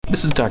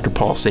This is Dr.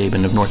 Paul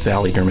Sabin of North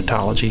Valley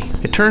Dermatology.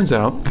 It turns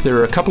out that there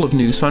are a couple of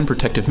new sun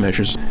protective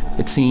measures.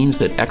 It seems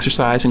that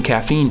exercise and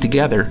caffeine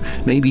together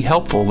may be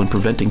helpful in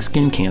preventing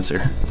skin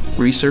cancer.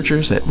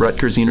 Researchers at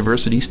Rutgers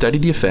University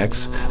studied the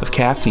effects of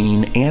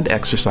caffeine and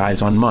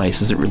exercise on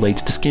mice as it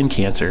relates to skin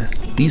cancer.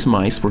 These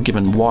mice were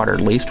given water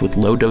laced with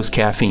low-dose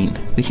caffeine,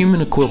 the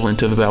human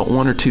equivalent of about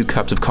 1 or 2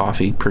 cups of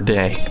coffee per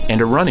day,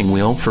 and a running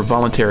wheel for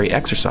voluntary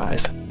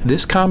exercise.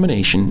 This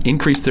combination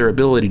increased their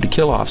ability to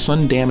kill off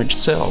sun-damaged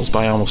cells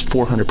by almost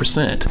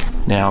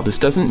 400%. Now, this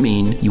doesn't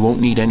mean you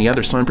won't need any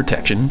other sun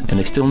protection, and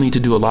they still need to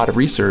do a lot of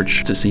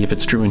research to see if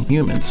it's true in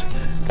humans.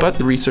 But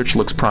the research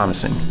looks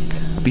promising.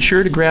 Be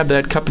sure to grab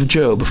that cup of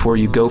joe before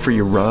you go for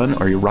your run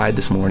or your ride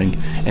this morning,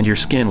 and your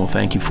skin will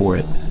thank you for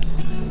it.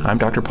 I'm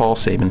Dr. Paul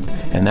Sabin,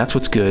 and that's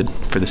what's good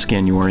for the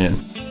skin you are in.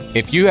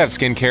 If you have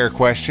skincare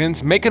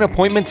questions, make an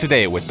appointment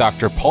today with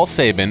Dr. Paul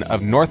Sabin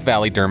of North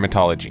Valley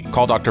Dermatology.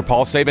 Call Dr.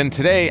 Paul Sabin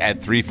today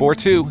at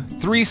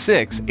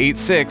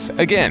 342-3686.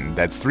 Again,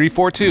 that's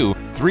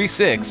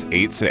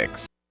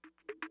 342-3686.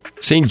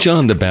 St.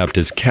 John the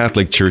Baptist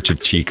Catholic Church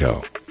of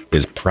Chico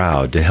is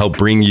proud to help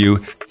bring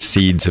you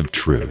Seeds of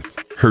Truth,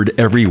 heard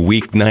every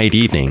weeknight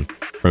evening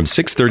from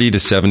 6:30 to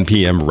 7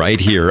 p.m. right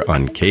here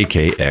on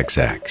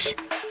KKXX.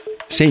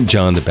 St.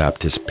 John the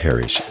Baptist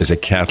Parish is a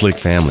Catholic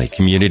family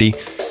community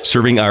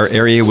serving our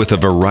area with a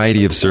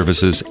variety of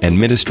services and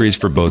ministries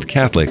for both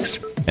Catholics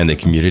and the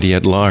community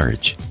at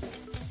large.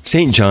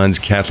 St. John's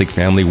Catholic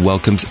family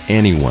welcomes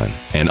anyone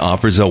and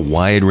offers a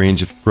wide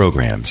range of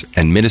programs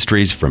and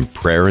ministries from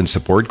prayer and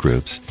support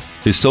groups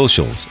to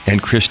socials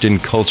and Christian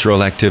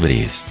cultural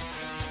activities.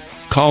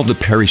 Call the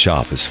parish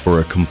office for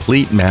a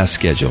complete Mass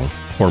schedule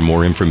or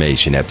more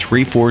information at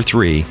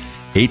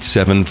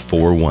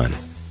 343-8741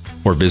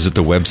 or visit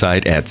the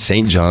website at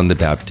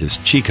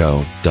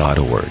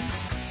stjohnthebaptistchico.org.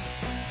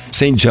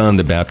 St. John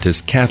the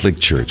Baptist Catholic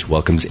Church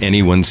welcomes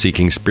anyone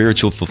seeking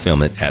spiritual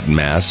fulfillment at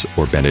Mass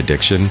or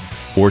benediction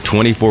or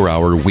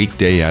 24-hour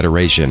weekday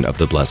adoration of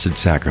the Blessed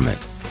Sacrament.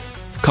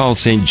 Call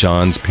St.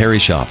 John's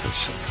Parish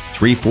Office,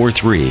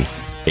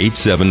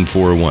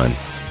 343-8741,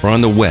 or on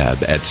the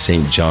web at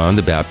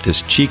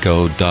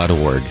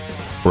stjohnthebaptistchico.org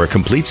for a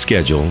complete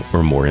schedule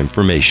or more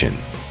information.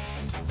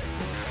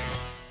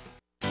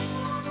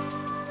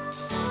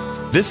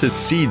 This is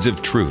Seeds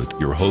of Truth.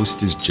 Your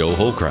host is Joe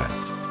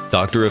Hollcraft,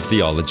 Doctor of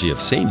Theology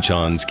of St.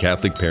 John's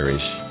Catholic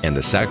Parish and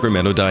the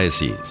Sacramento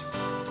Diocese.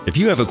 If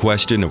you have a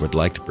question or would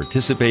like to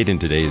participate in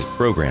today's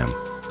program,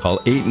 call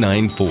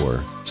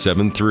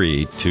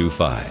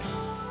 894-7325.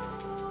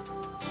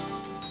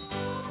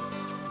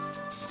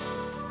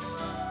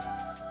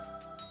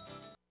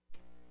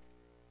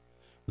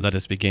 Let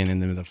us begin in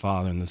the name of the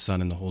Father, and the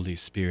Son, and the Holy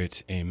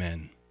Spirit.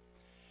 Amen.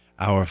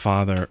 Our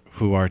Father,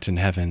 who art in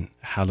heaven,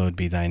 hallowed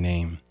be thy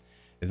name.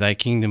 Thy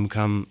kingdom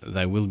come,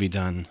 thy will be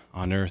done,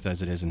 on earth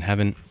as it is in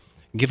heaven.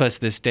 Give us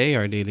this day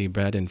our daily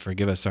bread, and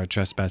forgive us our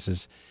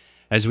trespasses,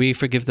 as we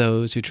forgive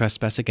those who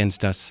trespass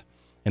against us.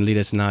 And lead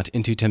us not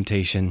into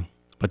temptation,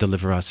 but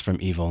deliver us from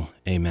evil.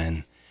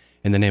 Amen.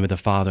 In the name of the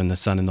Father, and the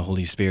Son, and the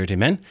Holy Spirit.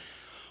 Amen.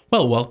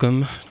 Well,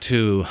 welcome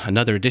to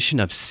another edition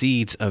of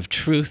Seeds of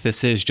Truth.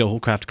 This is Joe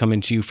Hollcraft coming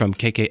to you from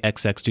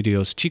KKXX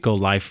Studios, Chico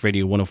Life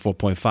Radio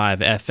 104.5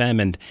 FM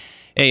and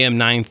AM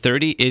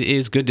 930. It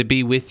is good to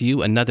be with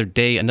you another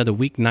day, another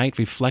weeknight,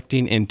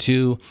 reflecting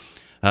into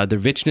the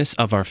richness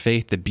of our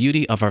faith, the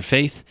beauty of our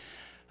faith.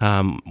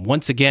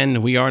 Once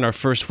again, we are in our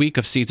first week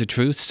of Seeds of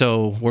Truth,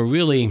 so we're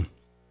really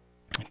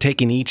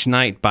taking each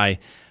night by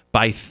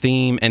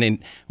theme, and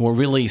we're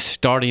really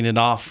starting it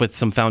off with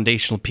some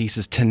foundational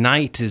pieces.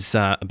 Tonight is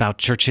about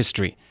church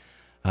history.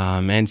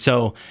 And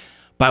so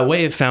by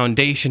way of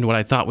foundation, what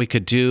I thought we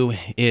could do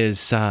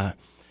is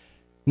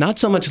not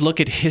so much look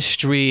at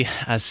history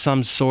as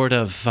some sort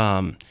of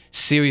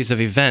series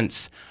of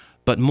events,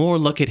 but more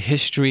look at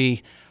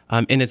history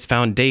in its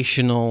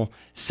foundational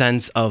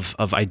sense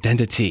of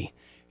identity,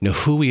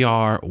 who we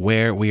are,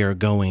 where we are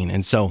going.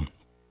 And so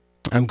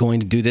I'm going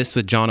to do this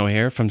with John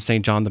O'Hare from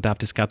St. John the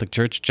Baptist Catholic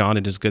Church. John,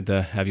 it is good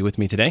to have you with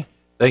me today.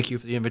 Thank you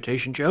for the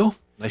invitation, Joe.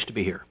 Nice to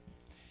be here.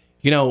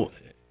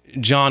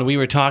 John, we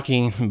were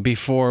talking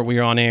before we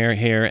were on air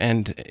here,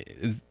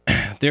 and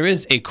there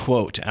is a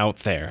quote out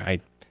there. I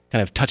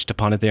kind of touched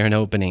upon it there in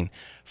opening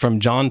from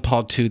John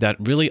Paul II that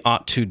really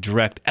ought to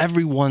direct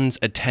everyone's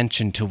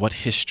attention to what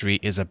history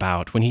is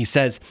about, when he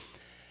says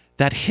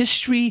that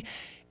history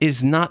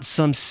is not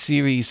some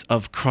series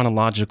of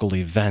chronological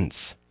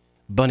events,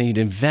 but an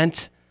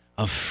event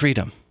of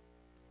freedom.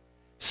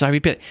 So I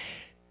repeat,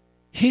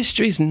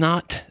 history is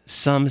not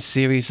some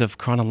series of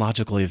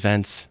chronological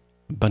events,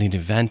 but an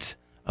event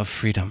of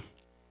freedom.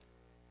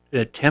 An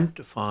attempt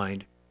to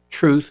find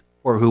truth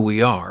for who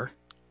we are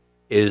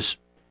is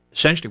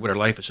essentially what our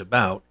life is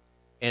about.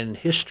 And in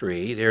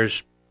history,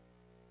 there's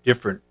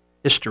different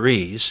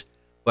histories,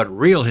 but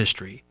real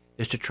history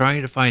is to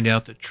try to find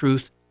out the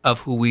truth of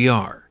who we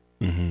are.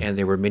 Mm-hmm. And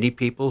there were many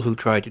people who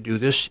tried to do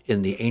this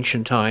in the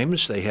ancient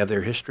times. They have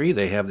their history,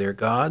 they have their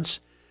gods,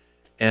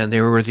 and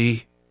there were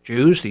the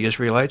Jews, the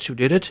Israelites, who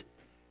did it,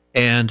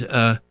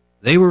 and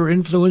they were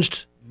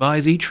influenced by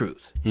the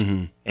truth.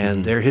 Mm-hmm.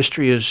 And their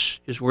history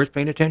is worth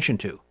paying attention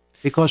to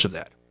because of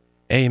that.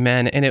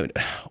 Amen. And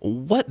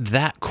what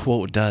that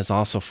quote does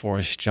also for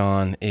us,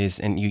 John, is,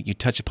 and you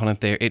touch upon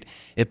it there,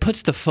 it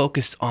puts the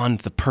focus on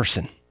the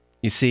person,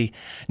 you see,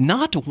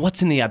 not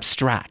what's in the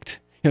abstract.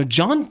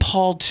 John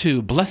Paul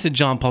II, blessed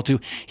John Paul II,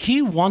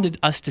 he wanted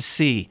us to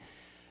see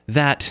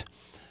that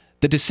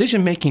the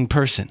decision-making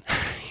person,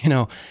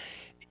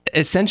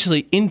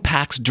 essentially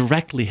impacts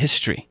directly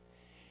history.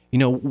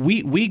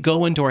 We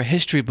go into our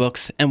history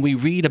books and we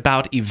read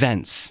about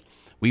events.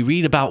 We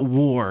read about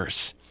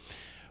wars.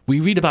 We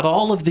read about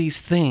all of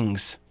these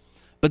things,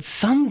 but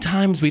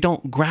sometimes we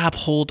don't grab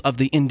hold of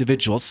the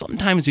individual.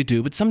 Sometimes we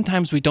do, but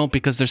sometimes we don't,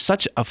 because there's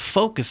such a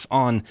focus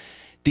on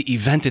the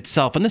event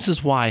itself. And this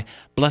is why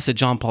Blessed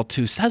John Paul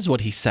II says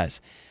what he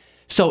says.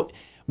 So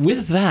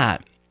with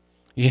that,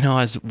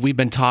 as we've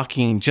been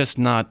talking, just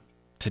not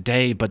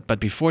today, but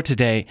before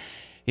today,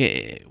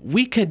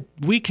 we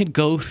could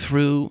go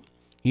through,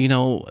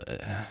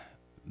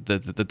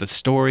 the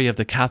story of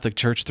the Catholic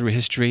Church through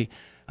history.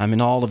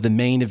 All of the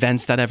main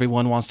events that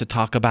everyone wants to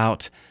talk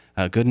about,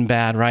 good and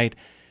bad, right?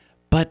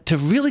 But to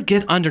really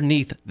get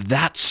underneath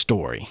that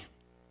story,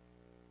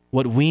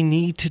 what we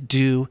need to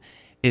do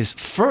is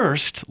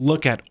first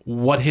look at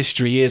what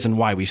history is and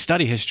why we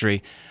study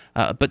history,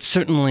 but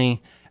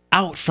certainly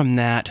out from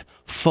that,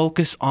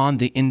 focus on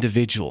the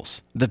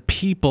individuals, the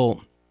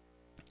people,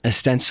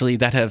 essentially,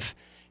 that have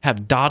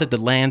dotted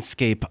the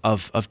landscape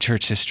of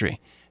church history.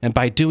 And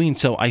by doing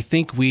so, I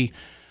think we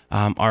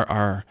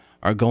are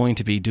going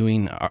to be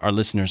doing our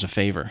listeners a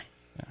favor.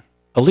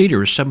 A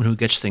leader is someone who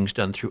gets things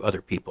done through other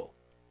people.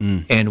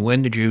 And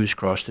when the Jews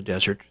crossed the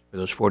desert for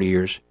those 40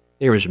 years,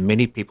 there was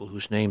many people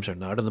whose names are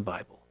not in the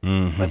Bible,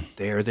 but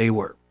there they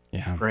were,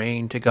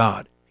 praying to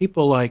God.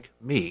 People like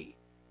me,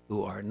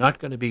 who are not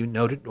going to be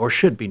noted or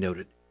should be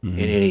noted in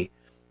any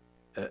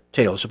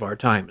tales of our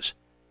times.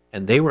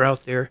 And they were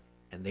out there,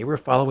 and they were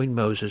following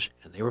Moses,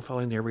 and they were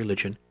following their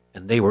religion,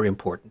 and they were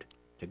important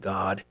to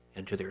God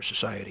and to their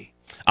society.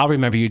 I'll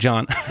remember you,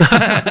 John.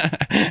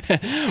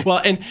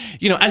 Well, and,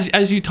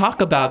 as you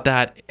talk about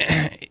that,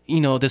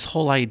 this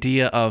whole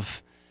idea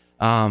of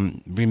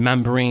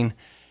remembering,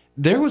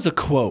 there was a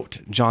quote,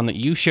 John, that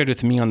you shared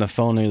with me on the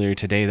phone earlier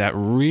today that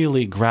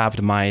really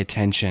grabbed my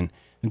attention.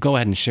 Go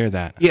ahead and share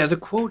that. Yeah, the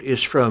quote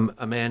is from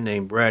a man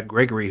named Brad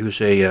Gregory, who's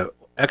a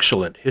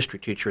excellent history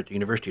teacher at the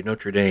University of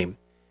Notre Dame.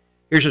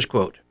 Here's his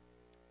quote: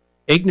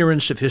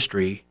 "Ignorance of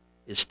history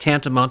is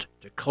tantamount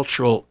to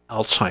cultural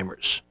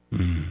Alzheimer's.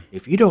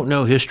 If you don't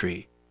know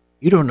history,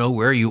 you don't know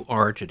where you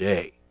are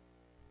today."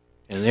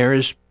 And there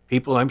is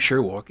people, I'm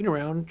sure, walking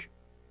around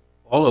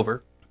all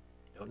over,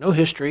 don't know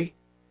history,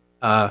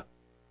 don't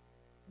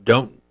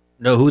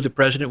know who the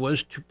president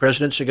was 2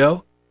 presidents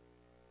ago.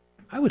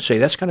 I would say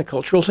that's kind of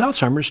cultural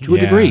Alzheimer's to a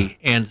degree.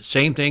 And the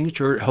same thing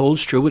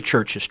holds true with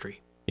church history.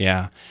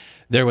 Yeah.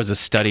 There was a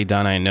study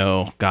done, I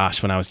know,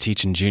 when I was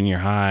teaching junior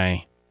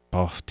high,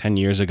 10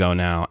 years ago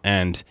now,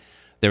 and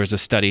there was a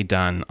study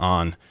done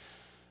on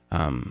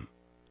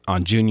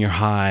junior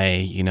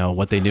high,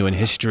 what they knew in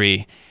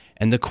history.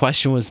 And the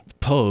question was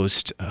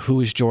posed,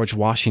 who is George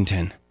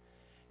Washington?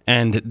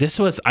 And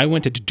I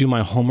went to do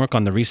my homework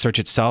on the research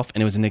itself,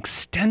 and it was an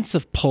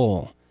extensive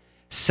poll.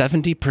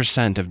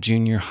 70% of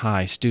junior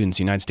high students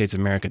in the United States of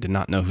America did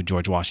not know who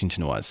George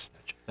Washington was.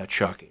 That's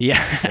shocking.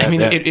 Yeah,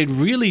 it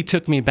really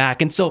took me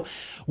back. And so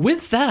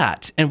with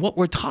that, and what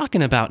we're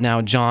talking about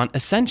now, John,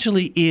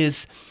 essentially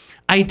is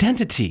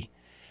identity.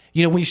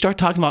 When you start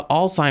talking about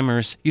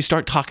Alzheimer's, you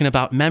start talking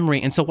about memory.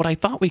 And so what I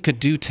thought we could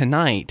do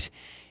tonight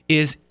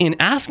is, in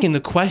asking the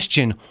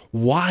question,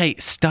 why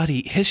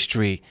study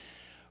history,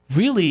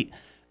 really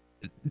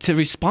to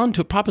respond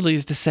to it properly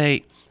is to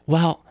say,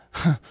 well,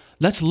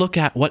 let's look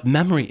at what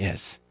memory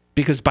is.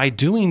 Because by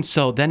doing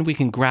so, then we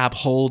can grab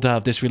hold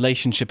of this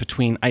relationship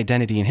between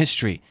identity and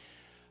history.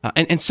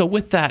 And so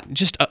with that,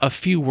 just a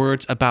few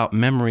words about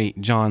memory,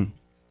 John,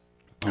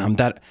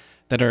 that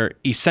are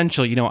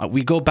essential.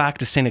 We go back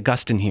to St.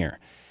 Augustine here.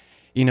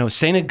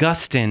 St.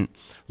 Augustine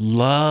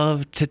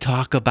loved to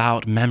talk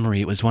about memory.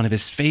 It was one of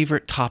his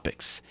favorite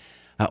topics.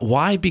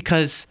 Why?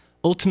 Because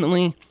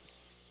ultimately,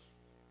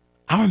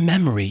 our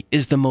memory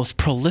is the most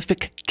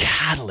prolific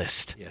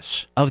catalyst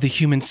of the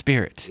human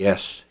spirit.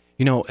 Yes.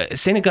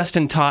 St.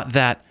 Augustine taught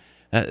that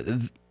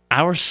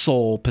our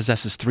soul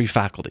possesses 3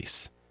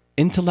 faculties: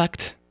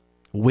 intellect,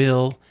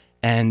 will,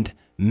 and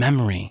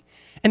memory.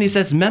 And he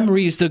says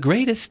memory is the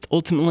greatest,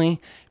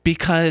 ultimately,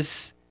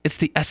 because it's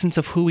the essence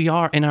of who we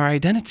are and our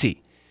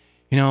identity.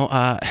 If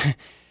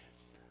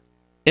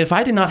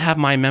I did not have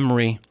my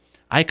memory,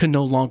 I could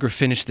no longer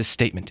finish this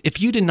statement.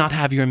 If you did not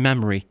have your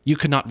memory, you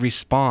could not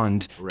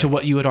respond to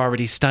what you had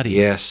already studied.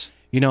 Yes.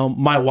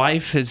 My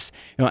wife has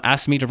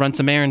asked me to run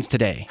some errands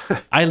today.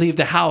 I leave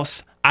the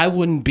house, I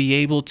wouldn't be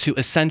able to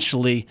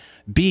essentially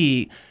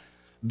be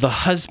the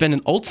husband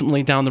and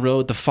ultimately down the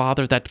road, the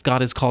father that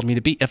God has called me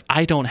to be, if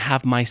I don't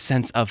have my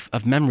sense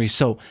of memory.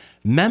 So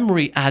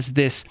memory as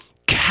this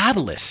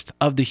catalyst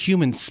of the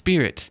human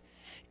spirit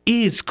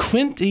is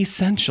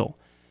quintessential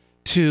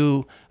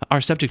to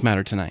our subject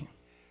matter tonight.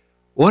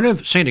 One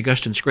of St.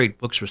 Augustine's great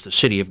books was The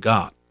City of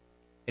God.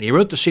 And he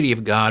wrote The City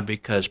of God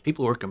because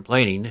people were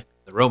complaining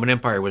the Roman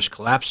Empire was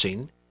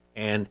collapsing,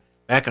 and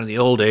back in the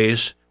old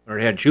days, when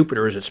it had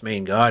Jupiter as its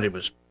main god, it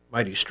was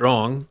mighty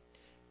strong,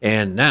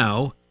 and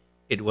now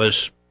it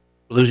was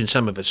losing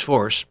some of its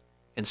force.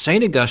 And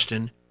St.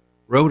 Augustine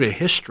wrote a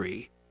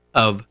history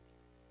of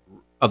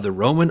the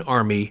Roman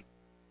army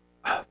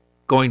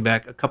going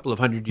back a couple of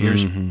hundred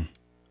years. Mm-hmm.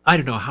 I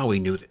don't know how he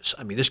knew this.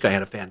 I mean, this guy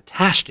had a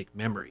fantastic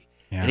memory.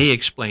 Yeah. And he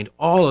explained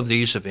all of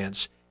these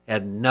events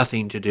had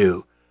nothing to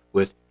do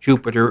with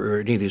Jupiter or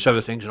any of these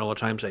other things, and all the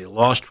times they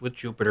lost with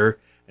Jupiter,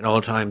 and all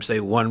the times they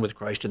won with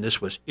Christ, and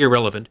this was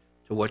irrelevant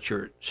to what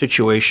your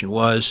situation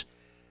was.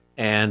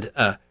 And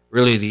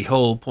really the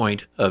whole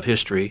point of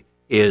history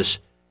is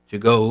to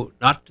go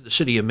not to the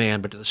city of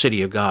man, but to the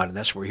city of God, and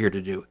that's what we're here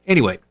to do.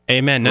 Anyway.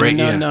 Amen.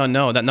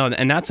 No,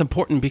 And that's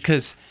important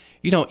because,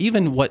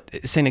 even what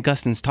St.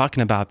 Augustine's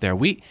talking about there,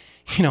 we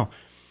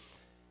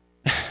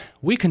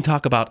can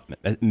talk about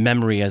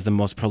memory as the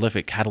most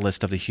prolific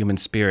catalyst of the human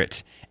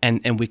spirit,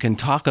 and we can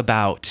talk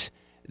about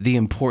the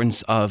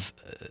importance of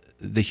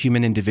the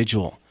human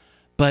individual.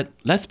 But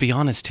let's be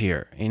honest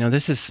here.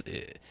 This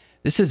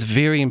is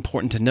very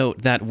important to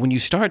note that when you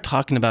start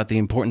talking about the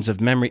importance of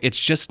memory, it's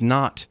just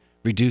not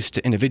reduced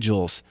to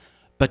individuals,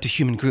 but to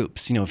human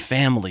groups,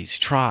 families,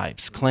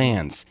 tribes,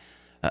 clans,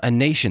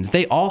 nations.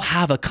 They all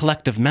have a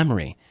collective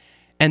memory,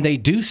 and they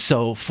do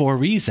so for a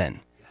reason.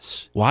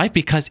 Why?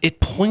 Because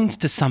it points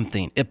to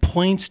something. It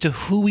points to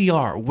who we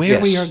are, where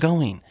we are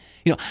going.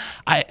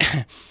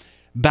 I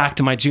back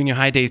to my junior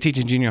high days,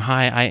 teaching junior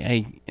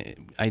high,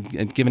 I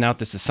had given out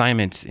this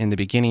assignment in the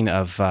beginning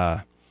of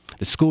the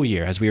school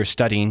year as we were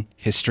studying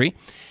history,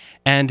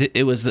 and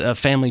it was a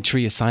family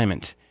tree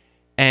assignment.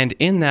 And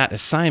in that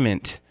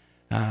assignment,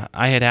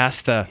 I had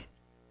asked the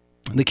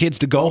kids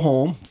to go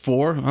home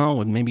for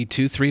maybe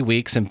 2-3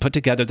 weeks and put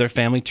together their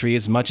family tree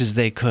as much as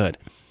they could.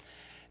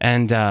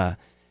 And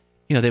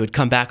they would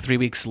come back 3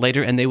 weeks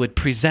later and they would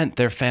present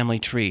their family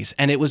trees.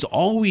 And it was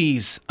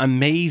always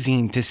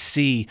amazing to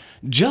see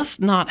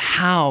just not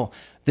how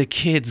the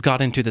kids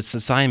got into this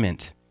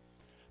assignment,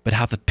 but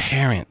how the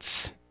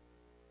parents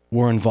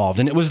were involved.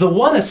 And it was the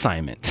one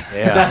assignment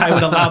that I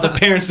would allow the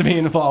parents to be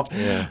involved.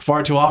 Yeah.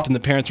 Far too often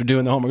the parents were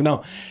doing the homework.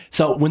 No.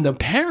 So when the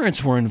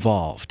parents were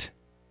involved,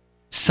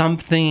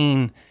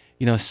 something,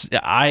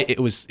 it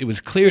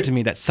was clear to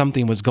me that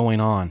something was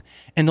going on.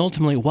 And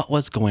ultimately, what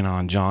was going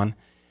on, John?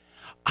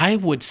 I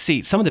would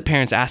see some of the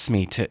parents asked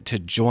me to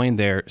join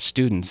their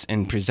students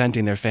in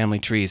presenting their family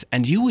trees,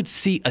 and you would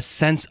see a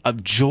sense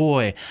of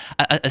joy,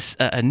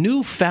 a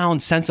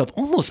newfound sense of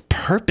almost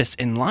purpose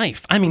in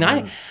life. I mean,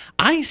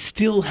 I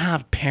still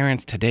have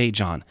parents today,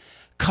 John,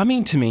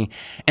 coming to me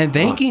and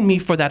thanking me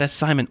for that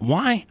assignment.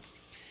 Why?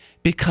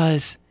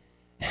 Because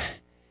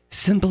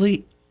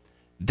simply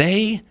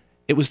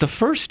it was the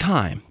first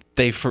time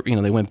they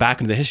went back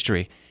into the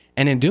history,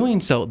 and in doing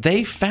so,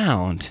 they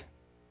found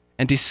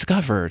and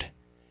discovered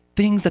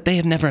things that they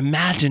had never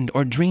imagined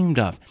or dreamed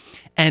of.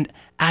 And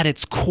at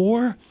its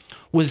core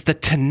was the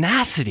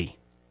tenacity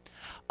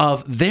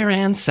of their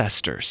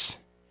ancestors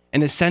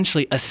and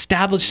essentially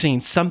establishing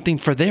something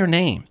for their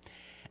name.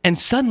 And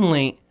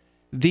suddenly,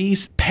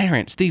 these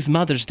parents, these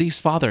mothers, these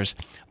fathers,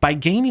 by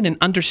gaining an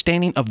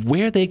understanding of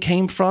where they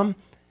came from,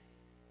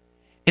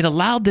 it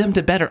allowed them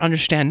to better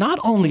understand not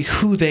only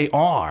who they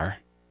are,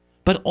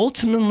 but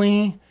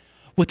ultimately,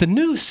 with a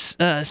new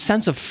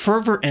sense of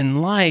fervor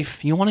in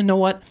life, you want to know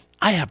what?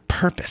 I have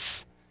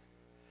purpose.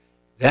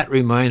 That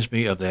reminds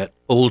me of that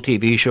old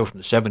TV show from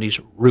the 70s,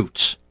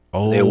 Roots.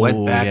 They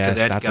went back to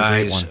that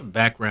guy's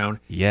background.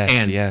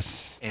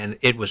 Yes. And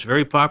it was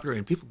very popular,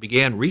 and people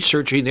began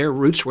researching their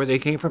roots, where they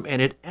came from,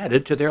 and it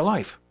added to their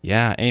life.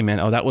 Yeah,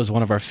 amen. Oh, that was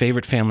one of our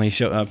favorite family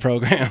show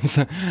programs.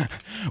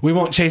 We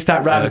won't chase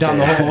that rabbit down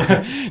the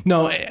hole.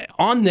 No,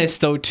 on this,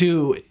 though,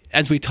 too,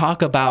 as we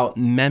talk about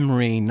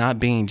memory not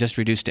being just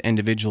reduced to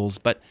individuals,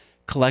 but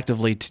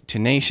collectively to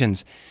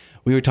nations,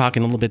 we were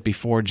talking a little bit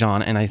before,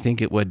 John, and I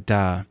think it would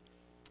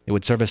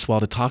serve us well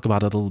to talk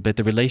about it a little bit,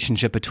 the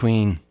relationship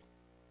between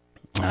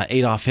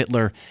Adolf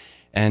Hitler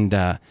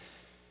and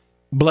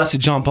Blessed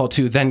John Paul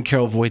II, then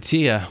Karol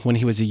Wojtyła, when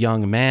he was a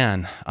young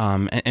man.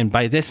 And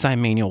by this I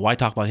mean, why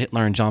talk about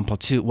Hitler and John Paul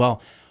II? Well,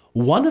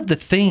 one of the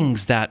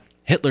things that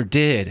Hitler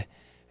did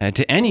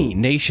to any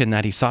nation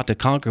that he sought to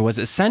conquer was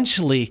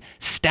essentially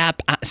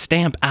stamp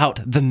out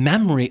the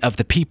memory of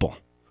the people,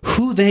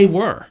 who they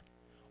were,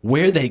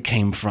 where they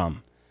came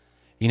from.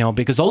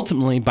 Because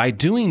ultimately, by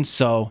doing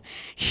so,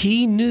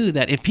 he knew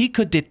that if he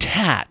could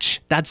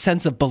detach that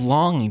sense of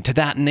belonging to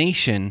that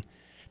nation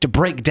to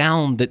break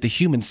down the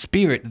human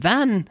spirit,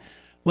 then,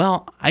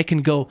 I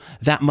can go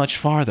that much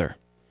farther,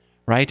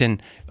 right? And,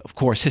 of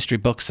course, history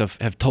books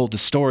have told the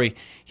story.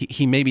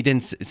 He maybe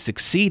didn't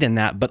succeed in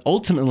that, but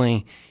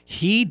ultimately,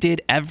 he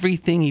did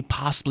everything he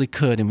possibly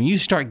could. And when you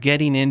start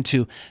getting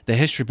into the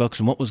history books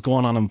and what was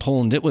going on in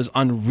Poland, it was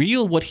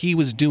unreal what he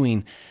was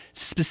doing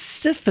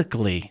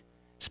specifically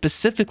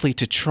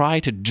to try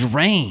to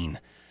drain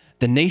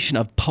the nation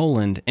of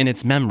Poland in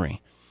its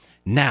memory.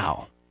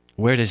 Now,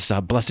 where does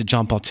Blessed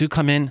John Paul II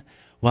come in?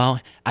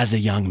 Well, as a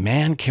young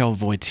man, Karol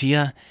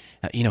Wojtyła,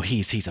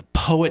 he's a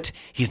poet,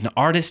 he's an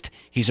artist,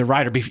 he's a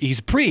writer, he's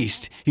a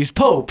priest, he's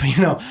pope,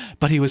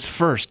 but he was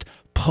first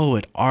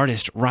poet,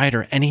 artist,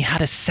 writer, and he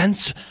had a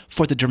sense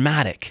for the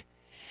dramatic.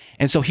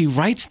 And so he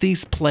writes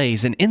these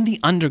plays, and in the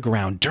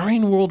underground,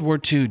 during World War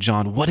II,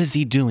 John, what is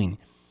he doing?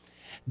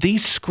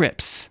 These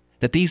scripts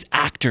that these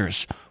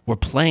actors were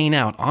playing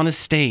out on a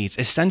stage,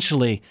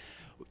 essentially,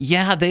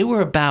 they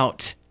were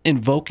about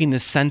invoking the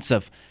sense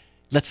of,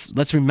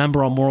 let's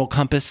remember our moral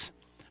compass.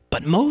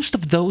 But most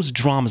of those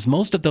dramas,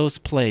 most of those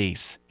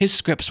plays, his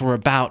scripts were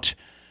about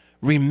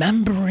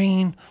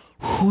remembering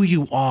who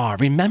you are,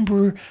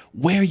 remember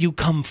where you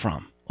come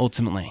from,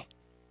 ultimately.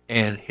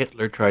 And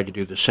Hitler tried to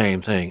do the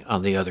same thing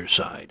on the other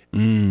side.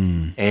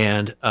 Mm.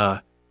 And,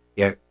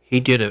 he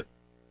did it,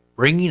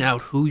 bringing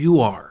out who you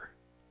are.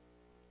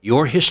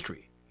 Your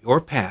history, your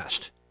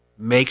past,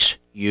 makes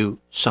you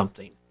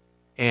something.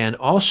 And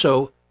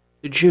also,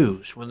 the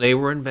Jews, when they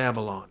were in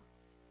Babylon,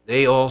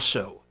 they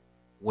also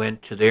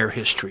went to their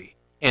history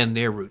and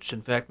their roots.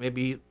 In fact,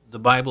 maybe the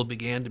Bible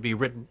began to be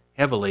written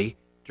heavily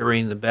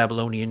during the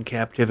Babylonian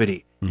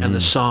captivity, and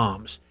the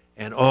Psalms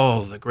and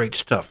all the great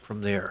stuff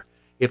from there.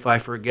 If I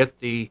forget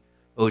thee,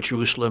 O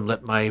Jerusalem,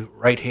 let my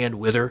right hand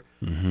wither.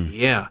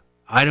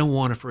 I don't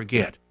want to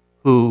forget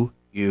who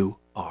you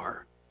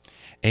are.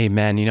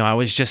 Amen. I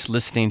was just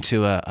listening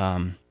to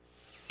a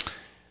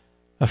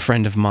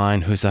friend of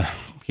mine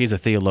he's a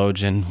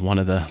theologian, one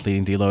of the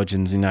leading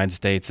theologians in the United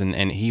States,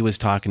 and he was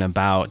talking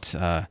about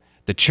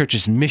the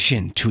church's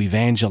mission to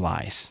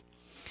evangelize.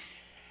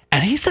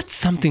 And he said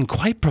something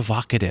quite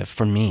provocative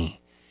for me,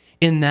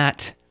 in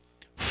that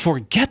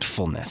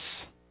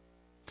forgetfulness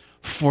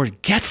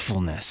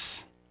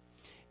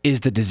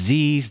is the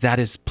disease that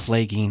is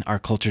plaguing our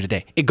culture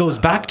today. It goes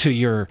back to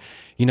your,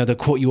 the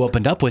quote you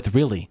opened up with,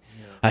 really.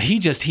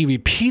 He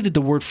repeated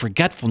the word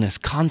forgetfulness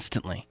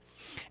constantly.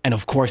 And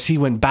of course, he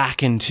went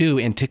back into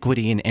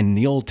antiquity and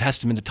the Old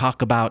Testament to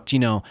talk about,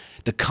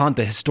 the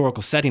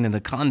historical setting and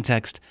the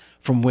context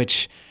from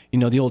which,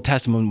 the Old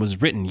Testament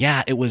was written.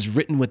 Yeah, it was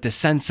written with the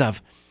sense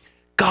of,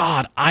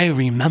 God, I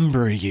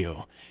remember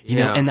you.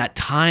 In that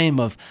time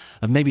of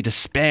maybe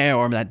despair,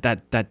 or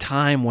that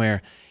time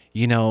where,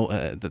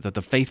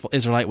 the faithful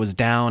Israelite was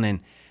down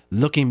and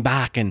looking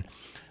back, and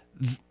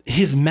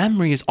his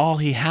memory is all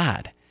he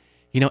had,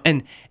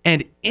 and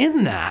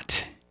in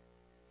that,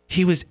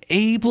 he was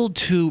able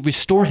to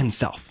restore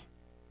himself.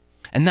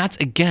 And that's,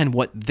 again,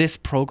 what this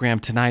program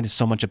tonight is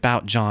so much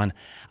about, John.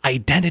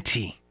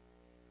 Identity.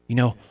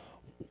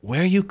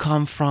 Where you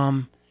come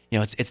from.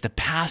 It's the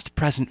past,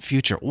 present,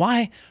 future.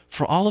 Why?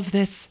 For all of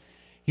this,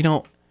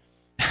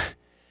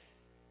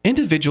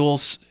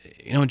 individuals,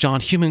 John,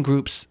 human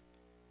groups,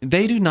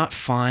 they do not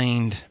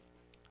find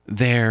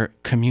their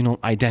communal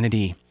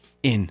identity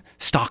in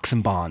stocks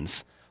and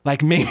bonds,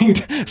 like maybe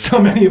so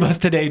many of us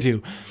today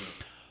do,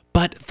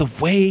 but the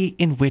way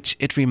in which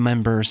it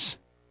remembers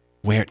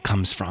where it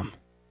comes from.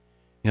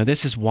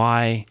 This is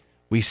why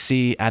we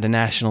see at a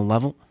national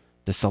level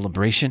the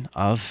celebration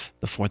of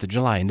the 4th of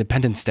July,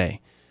 Independence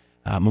Day,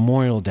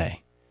 Memorial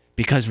Day,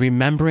 because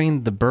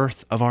remembering the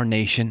birth of our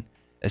nation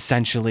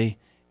essentially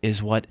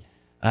is what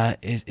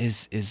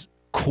is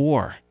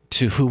core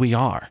to who we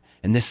are.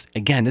 And this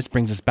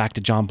brings us back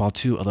to John Paul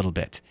II a little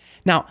bit.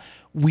 Now,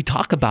 we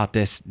talk about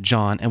this,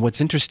 John, and what's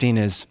interesting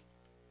is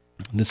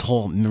this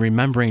whole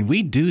remembering.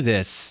 We do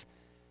this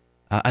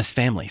as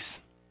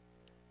families,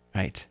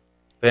 right?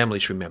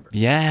 Families remember.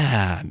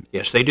 Yeah.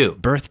 Yes, they do.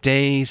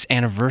 Birthdays,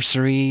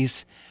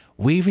 anniversaries,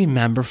 we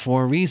remember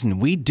for a reason.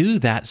 We do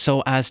that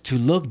so as to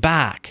look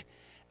back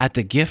at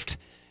the gift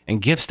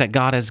and gifts that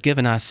God has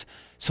given us,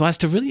 so as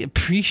to really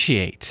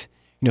appreciate,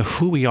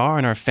 who we are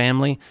in our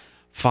family,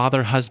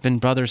 father,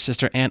 husband, brother,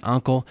 sister, aunt,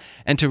 uncle,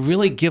 and to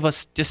really give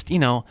us just,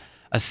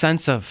 a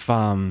sense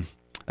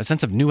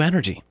of new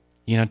energy,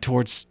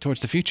 towards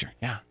the future.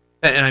 Yeah.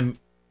 And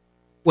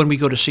when we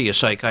go to see a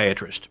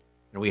psychiatrist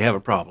and we have a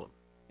problem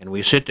and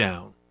we sit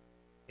down,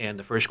 and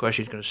the first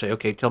question he's going to say,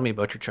 okay, tell me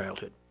about your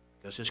childhood,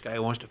 because this guy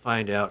wants to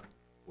find out,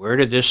 where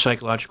did this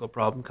psychological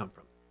problem come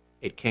from?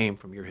 It came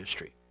from your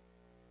history.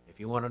 If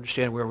you want to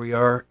understand where we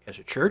are as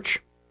a church,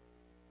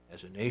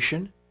 as a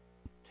nation,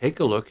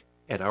 take a look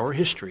at our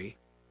history,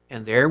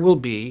 and there will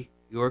be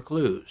your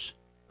clues.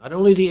 Not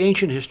only the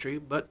ancient history,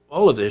 but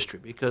all of the history,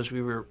 because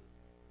we were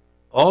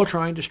all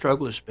trying to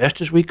struggle as best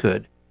as we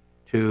could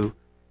to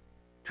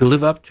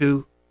live up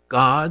to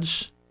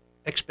God's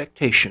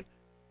expectation.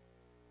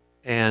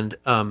 And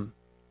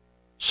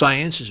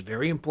science is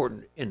very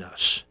important in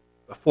us,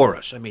 for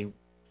us. I mean,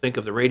 think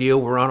of the radio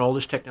we're on, all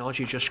this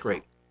technology is just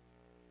great.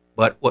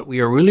 But what we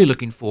are really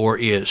looking for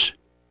is,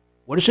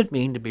 what does it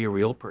mean to be a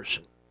real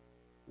person?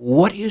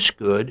 What is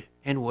good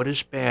and what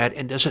is bad,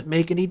 and does it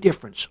make any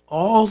difference?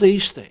 All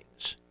these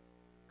things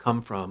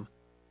come from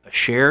a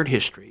shared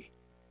history.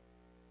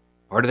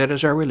 Part of that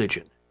is our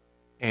religion.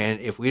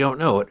 And if we don't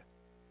know it,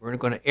 we're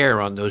going to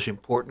err on those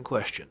important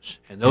questions.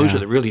 And those are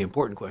the really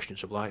important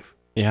questions of life.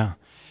 Yeah.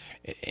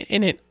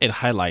 And it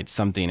highlights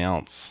something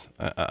else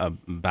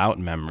about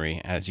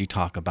memory as you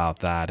talk about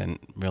that. And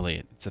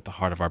really, it's at the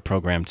heart of our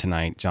program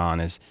tonight, John,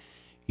 is,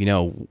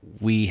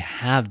 we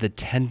have the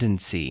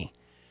tendency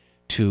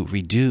to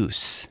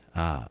reduce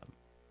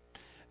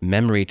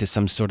memory to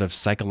some sort of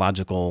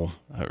psychological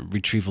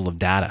retrieval of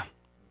data,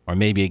 or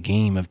maybe a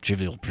game of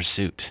Trivial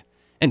Pursuit.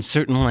 And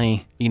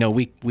certainly,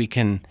 we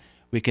can,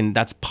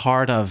 that's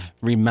part of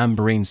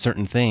remembering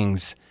certain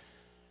things.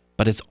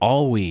 But it's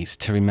always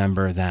to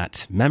remember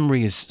that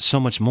memory is so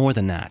much more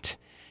than that.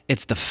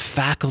 It's the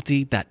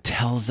faculty that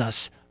tells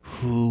us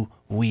who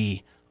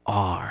we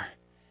are.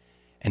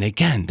 And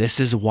again, this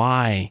is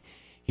why,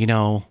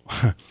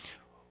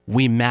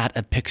 we mat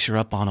a picture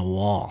up on a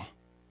wall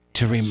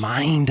to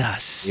remind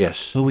us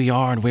who we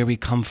are and where we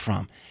come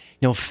from.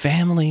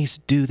 Families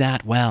do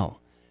that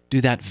well,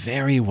 do that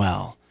very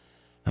well.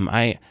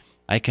 I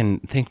can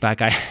think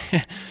back,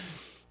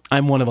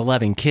 I'm one of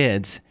 11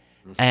 kids.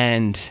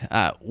 And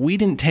we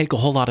didn't take a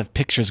whole lot of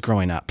pictures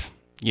growing up,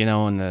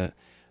 in the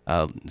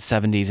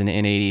 70s and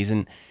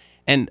 80s.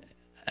 And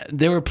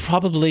there were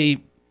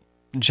probably,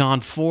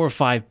 John, 4 or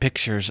 5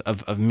 pictures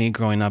of me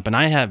growing up. And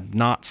I have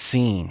not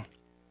seen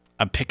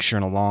a picture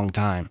in a long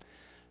time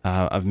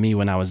of me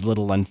when I was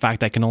little. In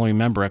fact, I can only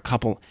remember a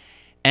couple.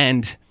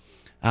 And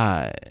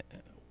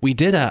we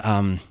did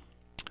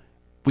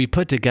we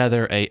put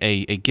together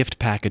a gift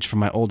package for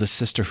my oldest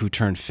sister who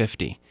turned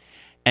 50.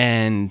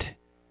 And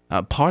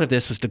part of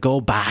this was to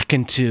go back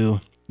into,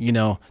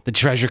 the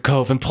treasure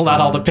cove and pull out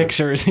all the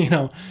pictures,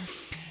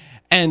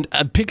 And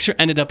a picture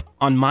ended up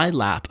on my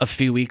lap a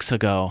few weeks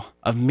ago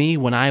of me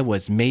when I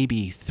was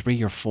maybe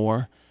 3 or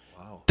 4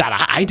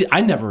 that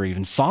I never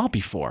even saw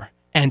before.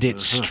 And it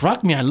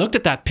struck me. I looked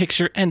at that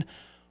picture, and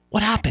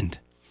what happened?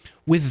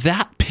 With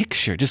that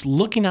picture, just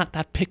looking at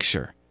that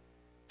picture,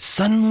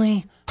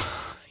 suddenly,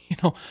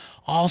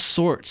 all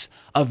sorts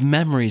of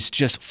memories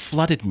just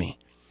flooded me.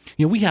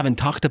 We haven't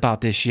talked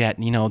about this yet.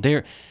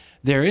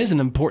 There is an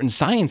important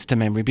science to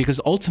memory, because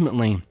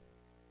ultimately,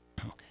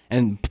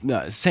 and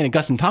St.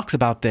 Augustine talks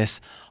about this,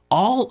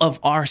 all of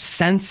our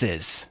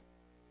senses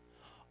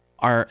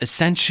are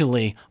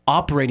essentially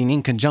operating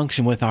in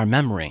conjunction with our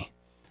memory.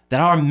 That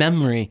our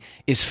memory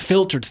is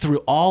filtered through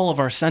all of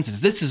our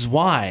senses. This is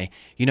why,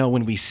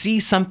 when we see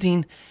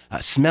something,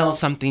 smell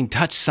something,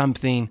 touch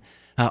something,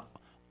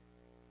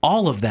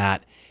 all of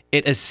that,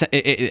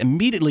 it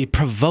immediately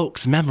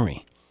provokes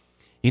memory.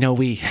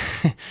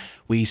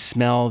 We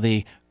smell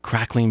the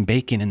crackling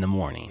bacon in the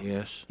morning.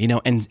 Yes.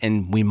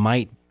 And we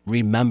might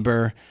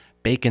remember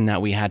bacon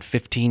that we had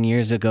 15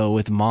 years ago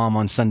with Mom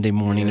on Sunday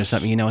morning or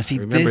something. See,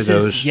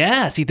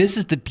 this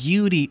is the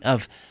beauty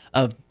of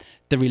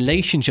the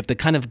relationship, the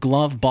kind of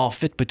glove ball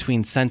fit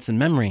between sense and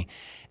memory.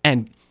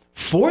 And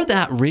for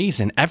that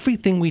reason,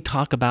 everything we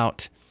talk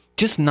about,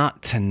 just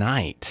not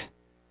tonight,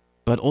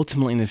 but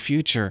ultimately in the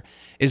future,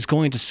 is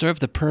going to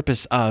serve the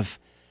purpose of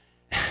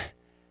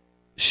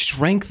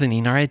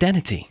strengthening our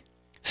identity,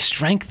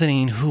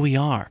 strengthening who we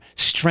are,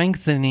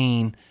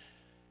 strengthening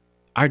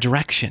our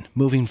direction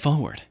moving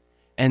forward.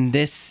 And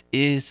this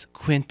is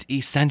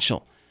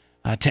quintessential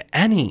to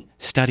any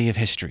study of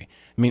history.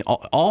 I mean,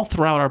 all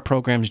throughout our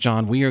programs,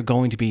 John, we are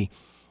going to be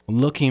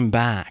looking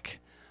back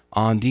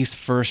on these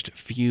first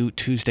few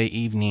Tuesday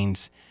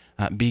evenings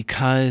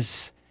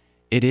because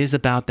it is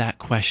about that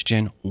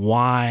question,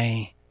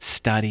 why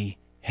study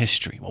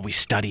history? Well, we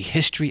study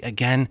history,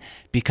 again,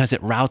 because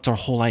it routes our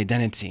whole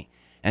identity.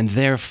 And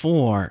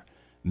therefore,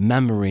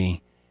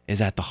 memory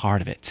is at the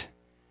heart of it.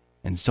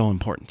 And so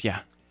important,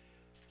 yeah.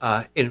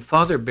 In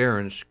Father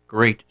Barron's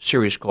great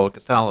series called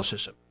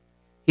Catholicism,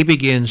 he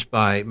begins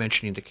by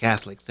mentioning the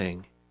Catholic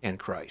thing and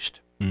Christ.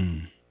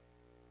 And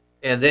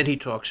then he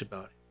talks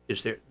about,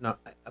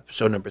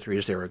 episode number 3,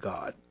 is there a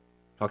God?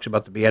 Talks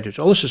about the Beatitudes.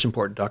 All this is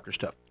important doctor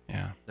stuff.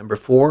 Yeah. Number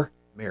 4,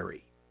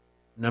 Mary.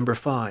 Number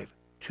 5,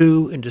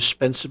 2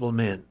 indispensable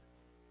men,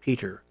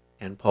 Peter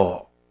and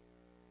Paul.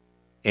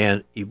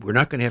 And we're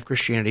not going to have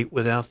Christianity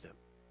without them.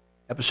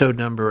 Episode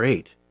number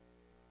 8,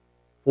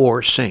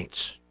 4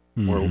 saints,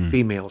 or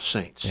female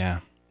saints. Yeah.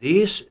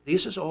 These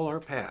is all our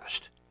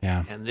past.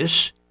 Yeah. And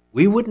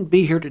we wouldn't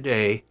be here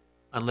today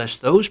unless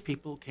those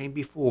people came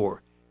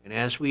before. And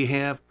as we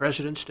have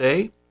President's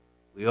Day,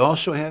 we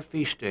also have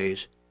feast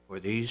days for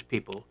these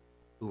people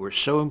who were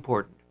so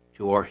important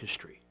to our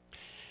history.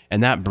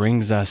 And that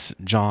brings us,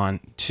 John,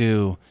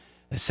 to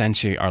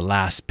essentially our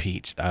last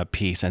piece,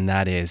 and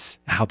that is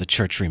how the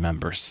church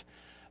remembers.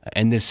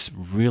 And this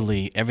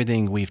really,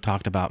 everything we've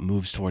talked about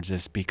moves towards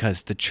this,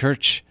 because the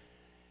church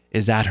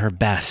is at her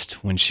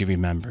best when she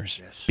remembers.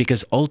 Yes.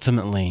 Because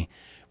ultimately,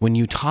 when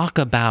you talk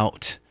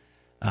about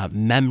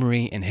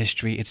memory and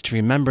history, it's to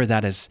remember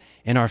that as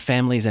in our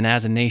families and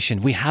as a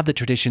nation, we have the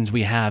traditions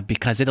we have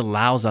because it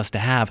allows us to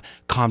have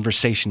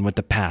conversation with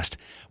the past.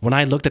 When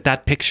I looked at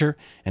that picture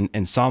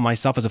and saw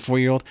myself as a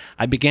 4-year-old,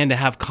 I began to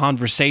have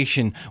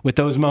conversation with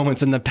those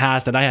moments in the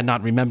past that I had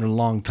not remembered in a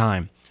long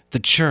time. The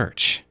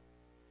church,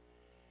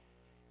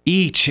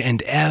 each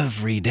and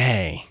every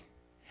day,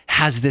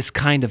 has this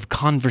kind of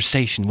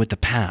conversation with the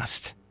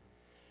past,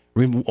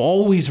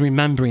 always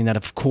remembering that,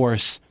 of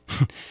course,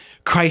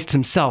 Christ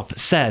himself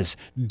says,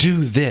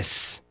 "Do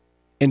this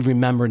in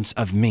remembrance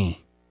of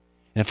me."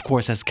 And of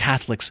course, as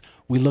Catholics,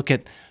 we look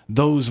at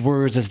those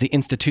words as the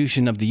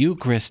institution of the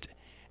Eucharist,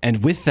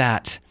 and with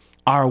that,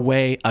 our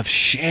way of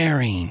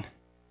sharing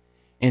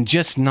in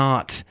just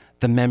not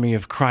the memory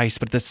of Christ,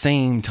 but at the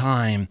same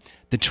time,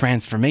 the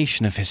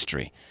transformation of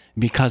history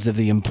because of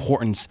the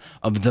importance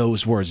of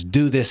those words.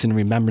 Do this in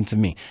remembrance of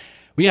me.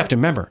 We have to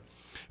remember,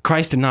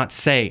 Christ did not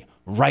say,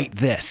 write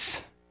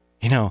this.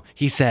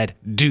 He said,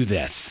 do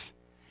this.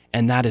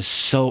 And that is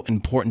so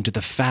important to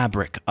the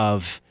fabric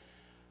of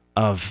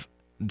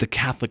the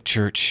Catholic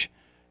Church,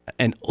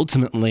 and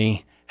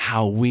ultimately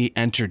how we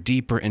enter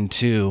deeper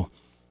into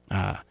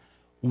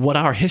what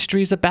our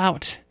history is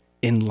about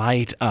in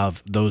light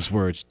of those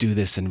words, do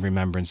this in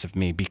remembrance of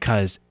me.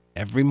 Because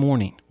every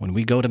morning when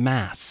we go to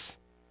Mass,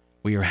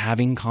 we are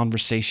having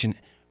conversation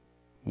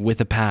with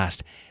the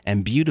past,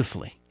 and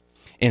beautifully,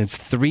 in its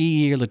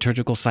 3-year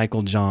liturgical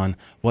cycle, John,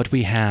 what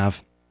we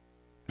have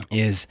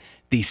is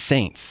these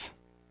saints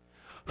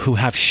who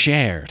have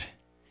shared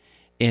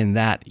in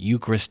that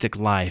Eucharistic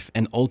life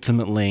and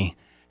ultimately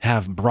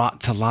have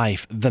brought to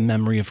life the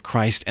memory of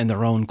Christ and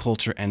their own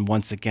culture. And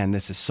once again,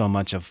 this is so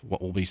much of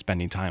what we'll be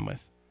spending time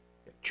with.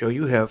 Joe,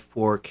 you have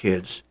 4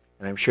 kids,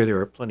 and I'm sure there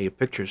are plenty of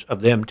pictures of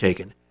them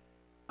taken.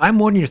 I'm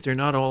wondering if they're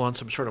not all on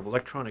some sort of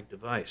electronic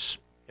device.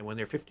 And when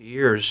they're 50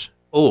 years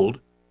old,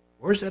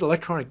 where's that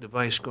electronic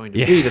device going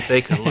to be that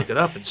they can look it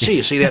up and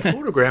see? See, that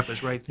photograph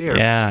is right there.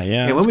 Yeah.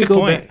 And when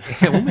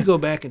we go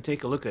back and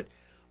take a look at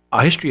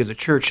a history of the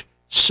church,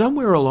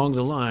 somewhere along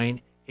the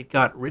line, it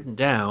got written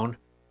down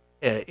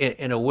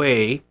in a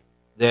way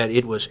that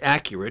it was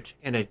accurate,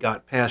 and it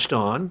got passed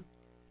on,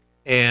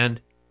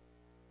 and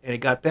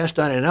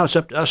now it's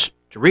up to us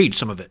to read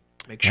some of it,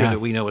 make sure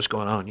that we know what's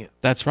going on. Yeah,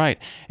 that's right.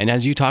 And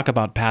as you talk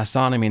about passed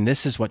on, I mean,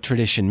 this is what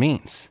tradition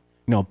means.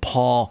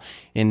 Paul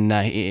in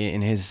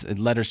his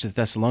letters to the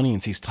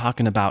Thessalonians, he's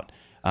talking about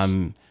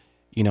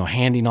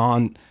handing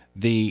on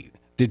the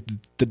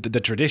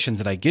traditions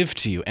that I give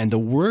to you, and the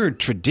word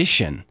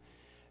tradition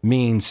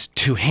means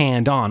to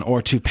hand on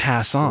or to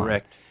pass on.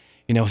 Correct.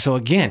 So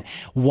again,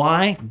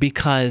 why?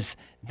 Because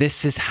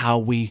this is how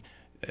we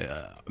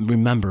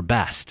remember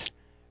best,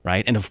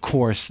 right? And of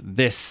course,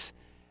 this,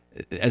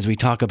 as we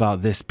talk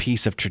about this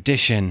piece of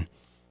tradition,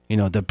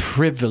 the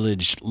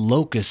privileged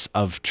locus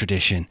of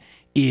tradition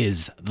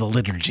is the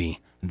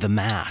liturgy, the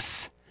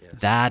Mass. Yes.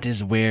 That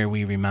is where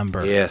we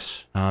remember.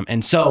 Yes.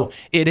 And so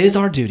it is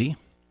our duty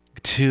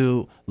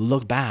to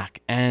look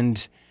back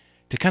and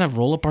to kind of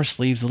roll up our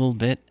sleeves a little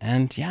bit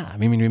and,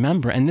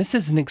 remember. And this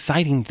is an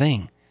exciting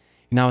thing.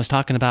 I was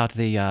talking about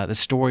the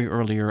story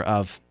earlier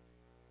of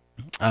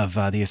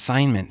the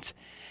assignment,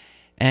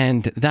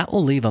 and that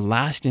will leave a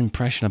lasting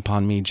impression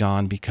upon me,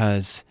 John,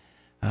 because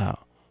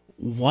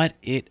what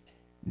it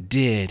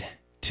did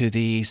to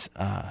these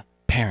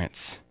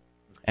parents,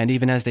 and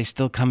even as they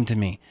still come to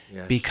me,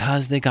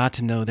 because they got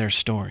to know their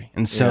story.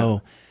 And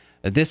so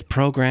this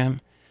program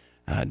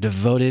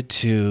devoted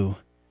to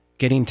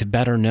getting to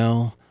better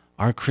know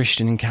our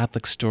Christian and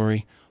Catholic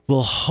story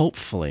will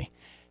hopefully,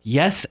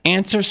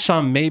 answer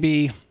some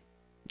maybe,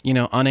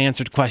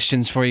 unanswered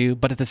questions for you,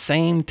 but at the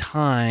same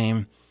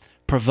time,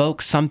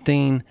 provoke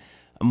something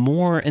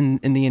more in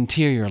the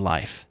interior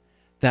life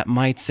that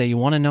might say, you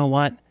want to know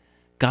what?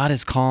 God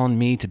is calling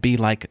me to be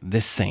like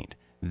this saint,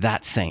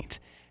 that saint,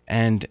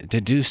 and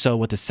to do so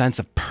with a sense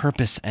of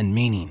purpose and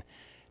meaning,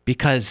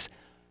 because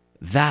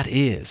that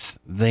is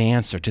the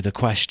answer to the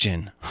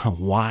question,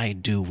 why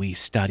do we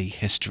study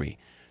history?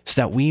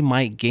 So that we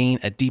might gain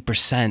a deeper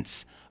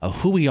sense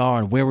of who we are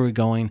and where we're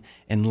going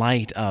in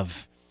light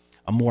of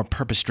a more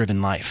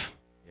purpose-driven life.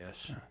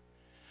 Yes.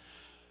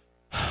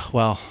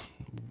 Well,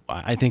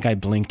 I think I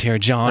blinked here,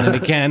 John. And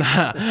again,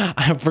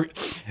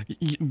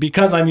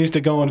 because I'm used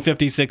to going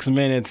 56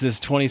 minutes, this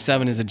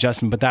 27 is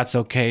adjustment, but that's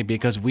okay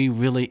because we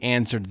really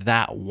answered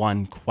that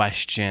one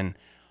question,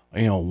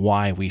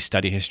 why we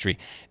study history.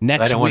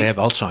 Next I don't week, want to have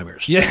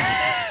Alzheimer's.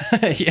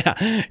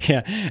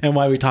 Yeah, and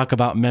why we talk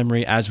about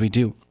memory as we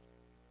do.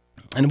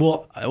 And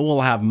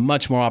we'll have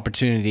much more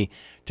opportunity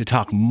to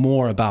talk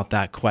more about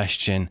that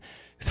question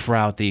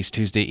throughout these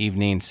Tuesday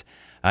evenings.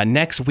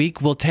 Next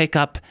week, we'll take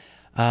up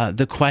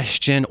the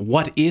question,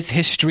 what is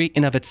history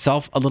in of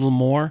itself, a little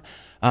more,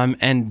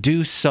 and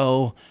do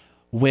so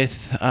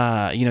with,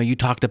 you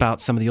talked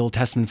about some of the Old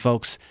Testament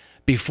folks.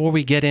 Before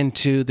we get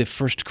into the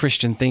first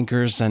Christian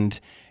thinkers and,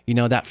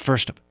 that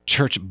first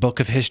church book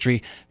of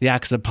history, the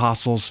Acts of the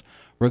Apostles,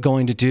 we're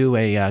going to do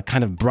a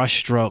kind of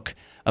brushstroke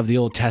of the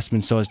Old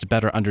Testament so as to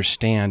better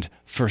understand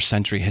first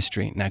century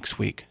history next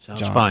week.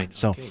 Sounds John. fine.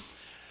 So Okay.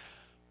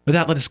 With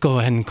that, let us go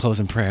ahead and close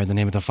in prayer in the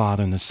name of the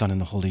Father and the Son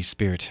and the Holy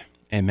Spirit.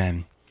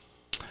 Amen.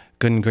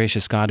 Good and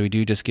gracious God, we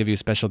do just give you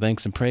special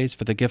thanks and praise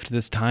for the gift of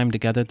this time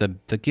together,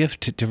 the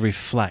gift to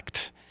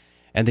reflect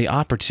and the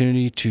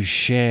opportunity to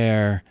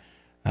share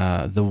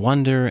the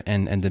wonder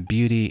and the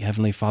beauty,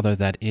 Heavenly Father,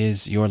 that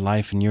is your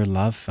life and your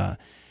love.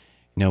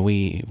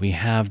 We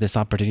have this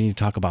opportunity to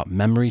talk about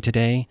memory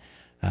today,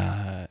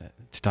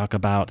 to talk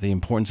about the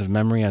importance of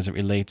memory as it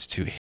relates to